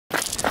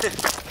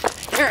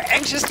You're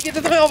anxious to get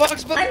to the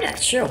mailbox, but I'm not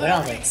sure what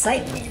all the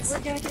excitement is,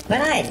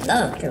 but I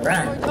love to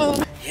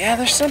run. Yeah,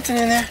 there's something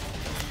in there.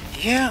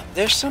 Yeah,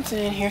 there's something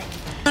in here.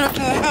 Run up to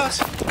the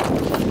house.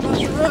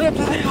 Let's run up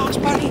to the house,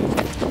 buddy.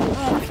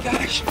 Oh my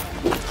gosh.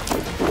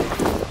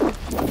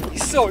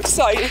 He's so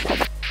excited.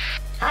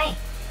 Hi,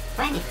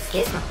 my name is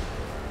Gizmo.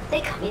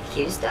 They call me the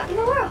cutest dog in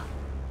the world.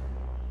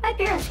 My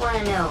parents want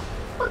to know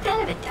what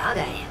kind of a dog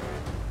I am.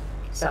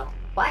 So,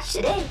 watch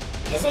today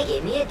as they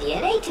give me a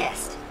DNA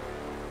test.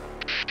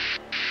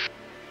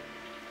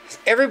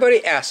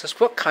 Everybody asks us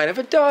what kind of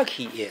a dog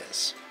he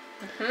is.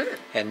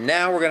 And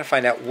now we're going to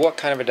find out what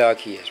kind of a dog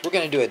he is. We're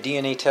going to do a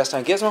DNA test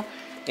on Gizmo,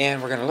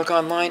 and we're going to look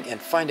online and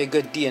find a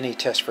good DNA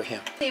test for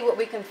him. See what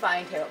we can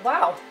find here.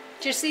 Wow,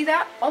 did you see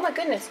that? Oh my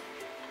goodness.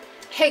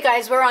 Hey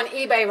guys, we're on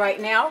eBay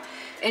right now,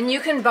 and you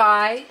can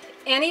buy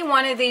any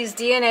one of these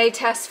DNA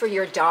tests for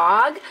your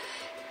dog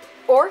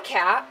or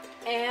cat,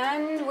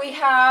 and we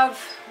have,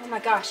 oh my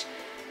gosh,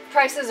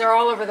 prices are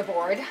all over the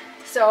board.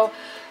 So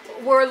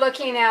we're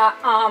looking at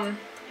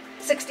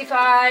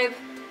 $65,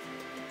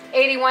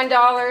 $81,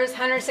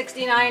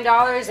 $169,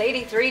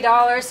 $83,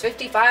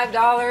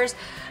 $55,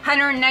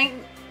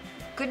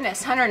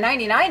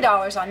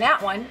 $199 on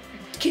that one.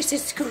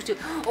 Kisses,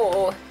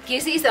 oh,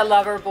 Gizzy's a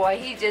lover boy.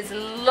 He just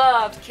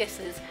loves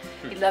kisses.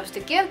 He loves to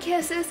give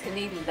kisses, and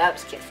he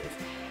loves kisses.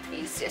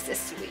 He's just a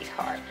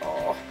sweetheart.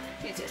 Oh,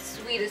 he's the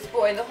sweetest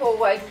boy in the whole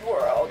wide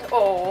world.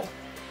 Oh,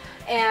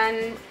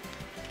 and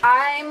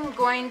I'm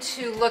going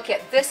to look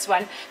at this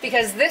one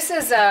because this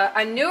is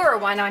a newer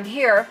one on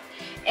here,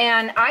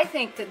 and I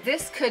think that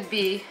this could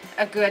be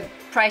a good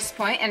price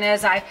point. And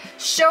as I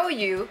show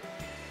you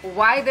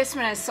why this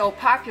one is so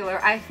popular,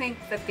 I think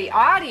that the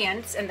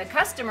audience and the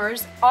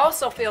customers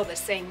also feel the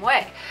same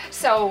way.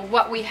 So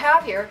what we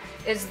have here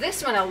is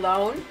this one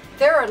alone.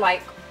 There are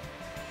like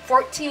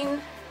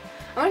 14,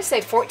 I want to say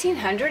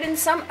 1,400 and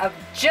some of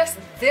just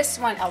this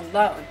one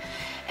alone.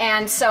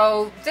 And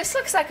so this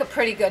looks like a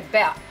pretty good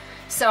bet.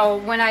 So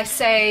when I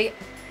say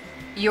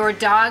your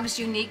dog's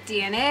unique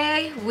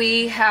DNA,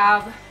 we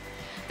have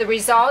the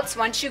results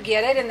once you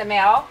get it in the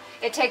mail.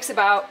 It takes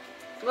about,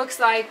 looks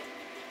like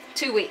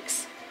 2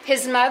 weeks.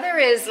 His mother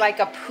is like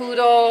a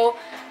poodle,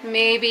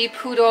 maybe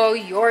poodle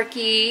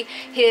Yorkie.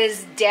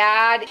 His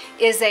dad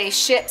is a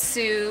Shih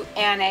Tzu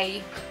and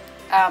a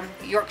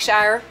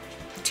Yorkshire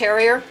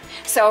Terrier.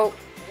 So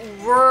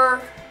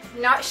we're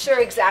not sure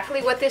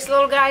exactly what this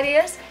little guy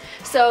is.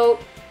 So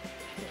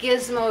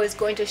Gizmo is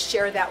going to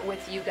share that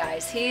with you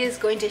guys. He is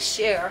going to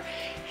share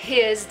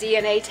his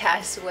DNA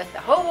test with the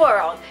whole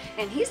world,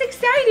 and he's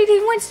excited. He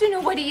wants to know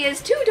what he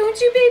is too,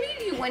 don't you,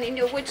 baby? You want to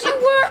know what you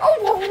are? Oh,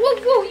 whoa, whoa,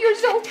 whoa, you're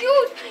so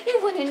cute.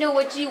 You want to know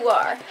what you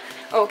are.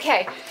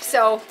 Okay,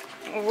 so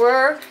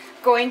we're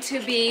going to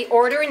be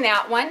ordering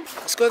that one.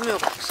 Let's go to the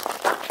mailbox.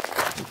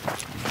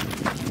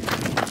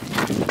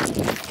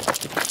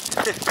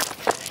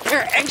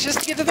 You're anxious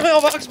to get to the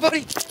mailbox,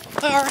 buddy.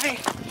 All right,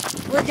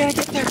 we're gonna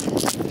get there.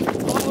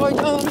 All the way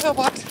down the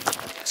mailbox.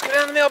 Let's go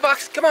down the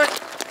mailbox. Come on.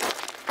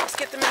 Let's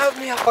get the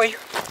mail for you.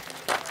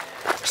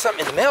 There's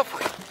something in the mail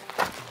for you.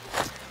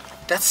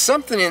 That's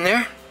something in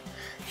there.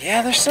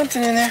 Yeah, there's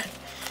something in there.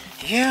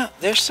 Yeah,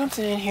 there's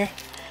something in here.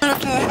 Run up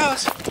to the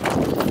house.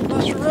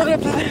 Let's run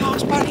up to the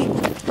house, buddy.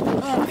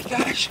 Oh my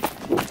gosh.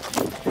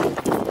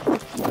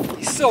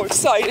 He's so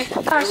excited.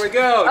 Here we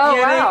go. Oh,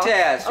 DNA wow.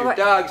 test. Your right.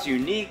 dog's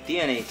unique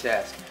DNA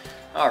test.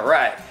 All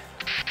right.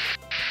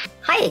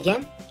 Hi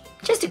again.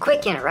 Just a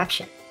quick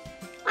interruption.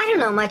 I don't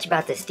know much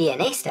about this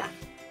DNA stuff,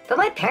 but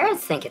my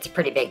parents think it's a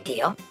pretty big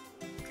deal.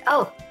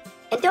 Oh,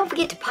 and don't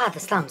forget to pop the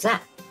thumbs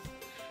up.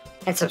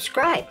 And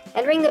subscribe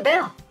and ring the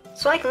bell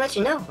so I can let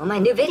you know when my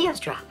new videos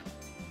drop.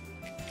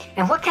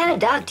 And what kind of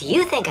dog do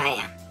you think I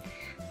am?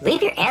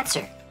 Leave your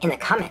answer in the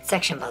comment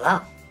section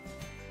below.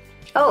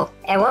 Oh,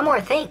 and one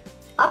more thing.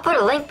 I'll put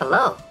a link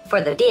below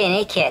for the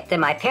DNA kit that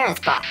my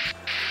parents bought.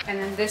 And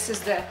then this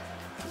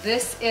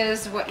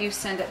is what you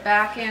send it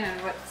back in,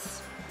 and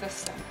what's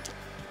this thing?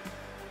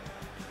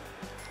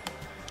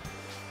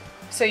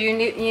 So you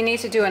need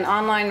to do an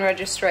online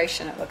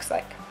registration, it looks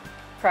like,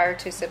 prior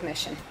to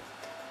submission.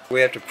 We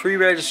have to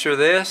pre-register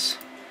this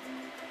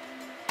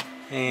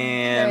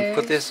and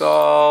put this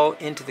all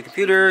into the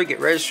computer, get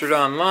registered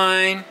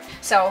online.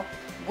 So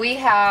we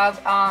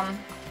have on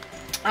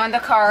the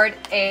card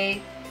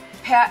a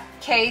pet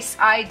case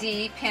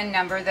ID PIN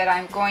number that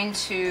I'm going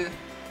to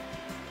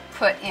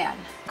put in.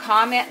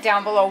 Comment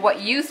down below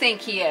what you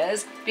think he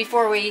is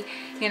before we,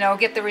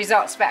 get the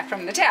results back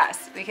from the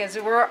test, because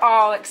we're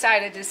all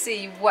excited to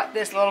see what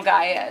this little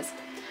guy is.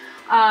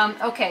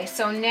 Okay,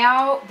 so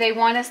now they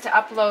want us to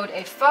upload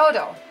a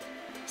photo.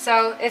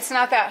 So it's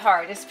not that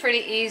hard. It's pretty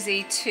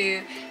easy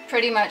to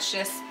pretty much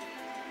just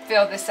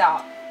fill this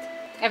out.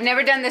 I've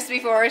never done this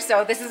before,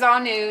 so this is all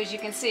new. As you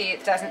can see,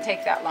 it doesn't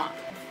take that long.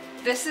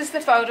 This is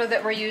the photo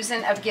that we're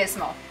using of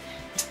Gizmo.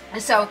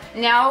 And so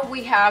now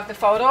we have the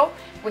photo,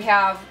 we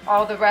have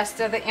all the rest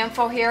of the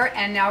info here,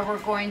 and now we're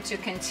going to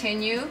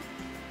continue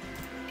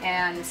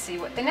and see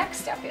what the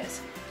next step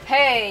is.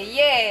 Hey,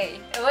 yay!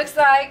 It looks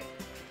like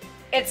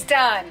it's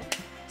done.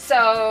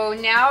 So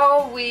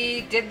now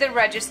we did the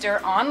register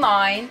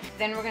online,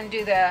 then we're gonna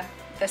do the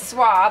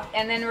swab,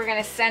 and then we're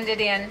gonna send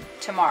it in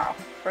tomorrow.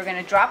 We're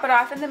gonna drop it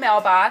off in the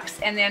mailbox,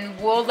 and then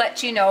we'll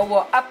let you know,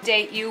 we'll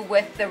update you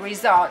with the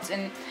results.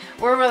 And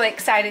we're really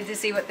excited to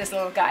see what this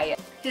little guy is.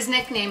 His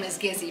nickname is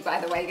Gizzy,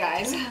 by the way,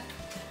 guys.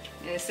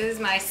 This is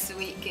my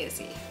sweet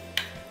Gizzy.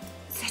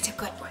 Such a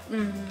good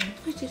one.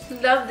 I just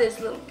love this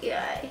little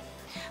guy.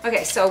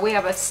 Okay, so we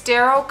have a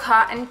sterile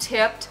cotton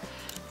tipped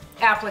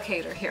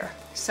applicator here.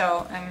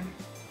 So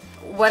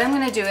what I'm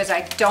gonna do is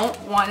I don't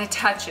wanna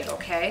touch it,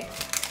 okay?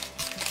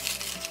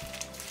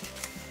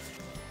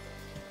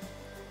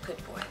 Good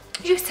boy.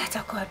 You're such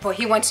a good boy.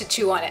 He wants to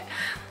chew on it.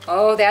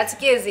 Oh, that's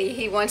Gizzy.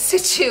 He wants to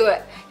chew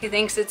it. He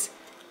thinks it's,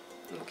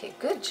 okay,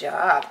 good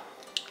job.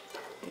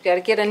 You've got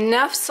to get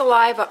enough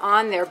saliva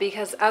on there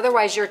because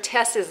otherwise your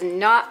test is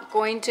not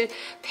going to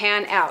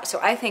pan out. So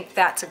I think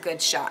that's a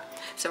good shot.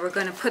 So we're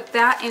going to put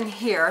that in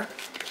here.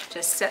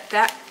 Just set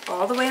that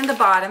all the way in the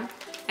bottom,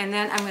 and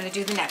then I'm going to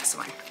do the next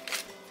one.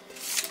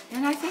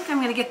 And I think I'm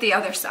going to get the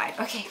other side.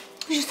 Okay,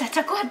 you're such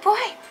a good boy.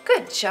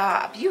 Good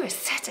job. You are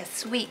such a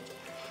sweet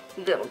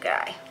little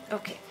guy.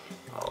 Okay.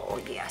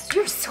 Oh, yes,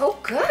 you're so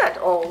good.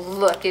 Oh,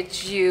 look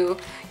at you.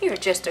 You're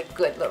just a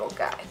good little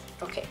guy.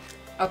 Okay,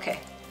 okay.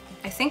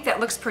 I think that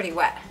looks pretty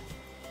wet.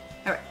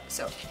 All right,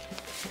 so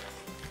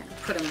I'm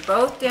gonna put them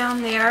both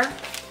down there.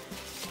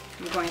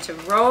 I'm going to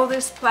roll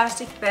this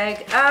plastic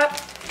bag up.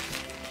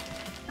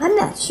 I'm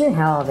not sure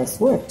how all this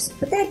works,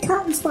 but that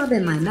cotton swab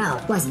in my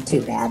mouth wasn't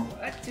too bad.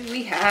 What do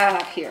we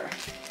have here?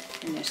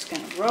 I'm just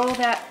gonna roll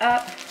that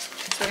up.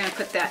 So we're gonna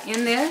put that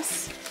in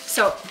this.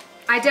 So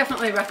I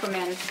definitely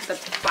recommend the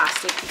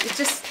plastic. It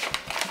just,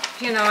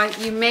 you know,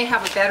 you may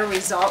have a better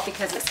result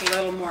because it's a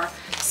little more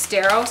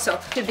sterile. So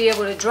to be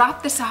able to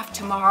drop this off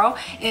tomorrow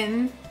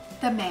in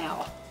the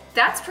mail.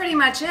 That's pretty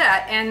much it.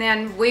 And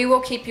then we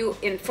will keep you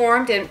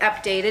informed and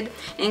updated.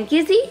 And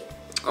Gizzy,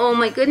 oh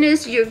my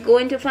goodness, you're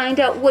going to find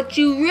out what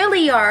you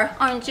really are,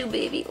 aren't you,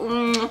 baby?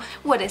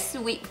 What a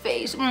sweet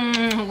face.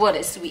 What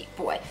a sweet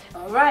boy.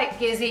 All right,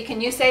 Gizzy, can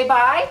you say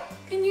bye?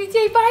 Can you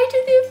say bye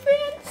to their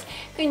friends?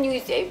 Can you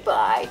say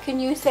bye? Can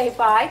you say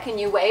bye? Can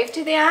you wave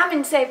to them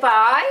and say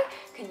bye?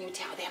 Can you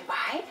tell them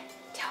bye?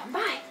 Tell them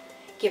bye.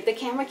 Give the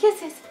camera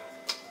kisses.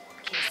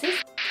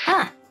 Kisses.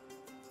 Huh.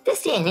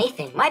 This DNA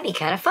thing might be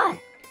kind of fun.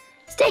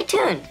 Stay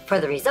tuned for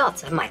the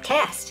results of my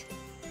test.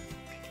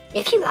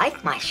 If you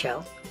like my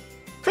show,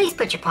 please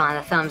put your paw on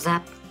the thumbs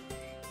up,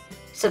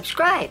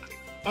 subscribe,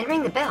 and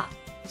ring the bell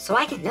so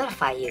I can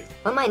notify you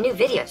when my new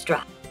videos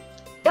drop.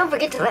 Don't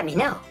forget to let me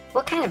know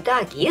what kind of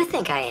dog you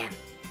think I am.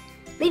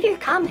 Leave your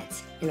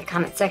comments in the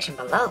comment section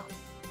below.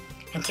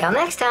 Until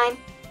next time,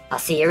 I'll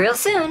see you real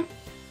soon.